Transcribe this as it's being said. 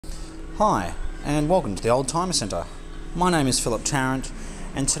Hi, and welcome to the Oldtimer Centre. My name is Philip Tarrant,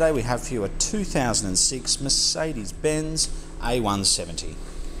 and today we have for you a 2006 Mercedes-Benz A170.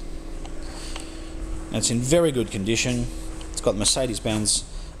 Now, it's in very good condition. It's got Mercedes-Benz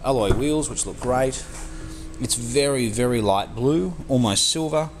alloy wheels, which look great. It's very, very light blue, almost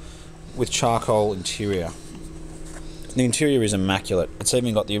silver, with charcoal interior. The interior is immaculate. It's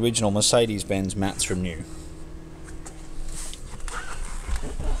even got the original Mercedes-Benz mats from new.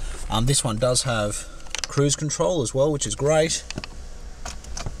 This one does have cruise control as well, which is great.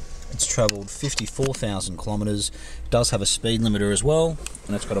 It's travelled 54,000 kilometres. It does have a speed limiter as well,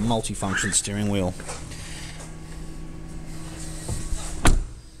 and it's got a multi-function steering wheel.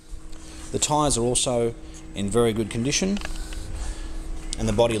 The tyres are also in very good condition, and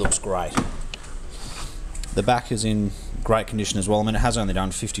the body looks great. The back is in great condition as well. I mean, it has only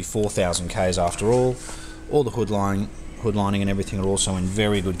done 54,000 k's after all. All the hood lining and everything are also in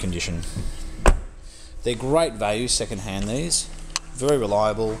very good condition. They're great value second-hand, these. Very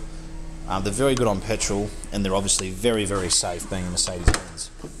reliable. They're very good on petrol, and they're obviously very, very safe, being a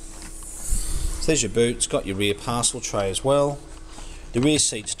Mercedes-Benz. So there's your boot. It's got your rear parcel tray as well. The rear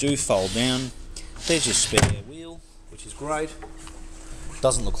seats do fold down. There's your spare wheel, which is great.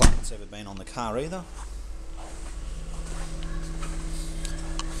 Doesn't look like it's ever been on the car either.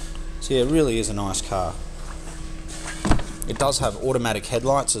 So yeah, it really is a nice car. It does have automatic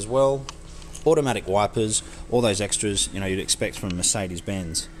headlights as well, automatic wipers, all those extras you'd expect from a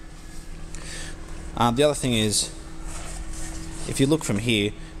Mercedes-Benz. The other thing is, if you look from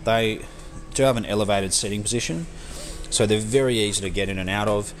here, they do have an elevated seating position, so they're very easy to get in and out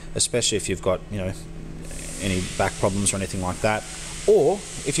of, especially if you've got any back problems or anything like that. Or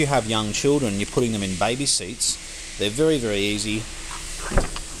if you have young children, you're putting them in baby seats, they're very, very easy.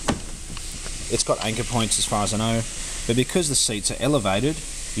 It's got anchor points as far as I know. But because the seats are elevated,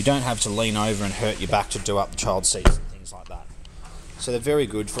 you don't have to lean over and hurt your back to do up the child seats and things like that. So they're very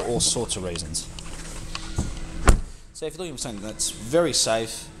good for all sorts of reasons. So if you're looking for something that's very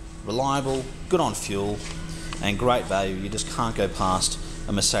safe, reliable, good on fuel, and great value, you just can't go past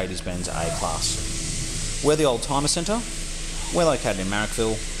a Mercedes-Benz A-Class. We're the Oldtimer Centre. We're located in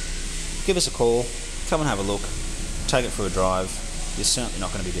Marrickville. Give us a call, come and have a look, take it for a drive. You're certainly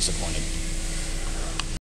not going to be disappointed.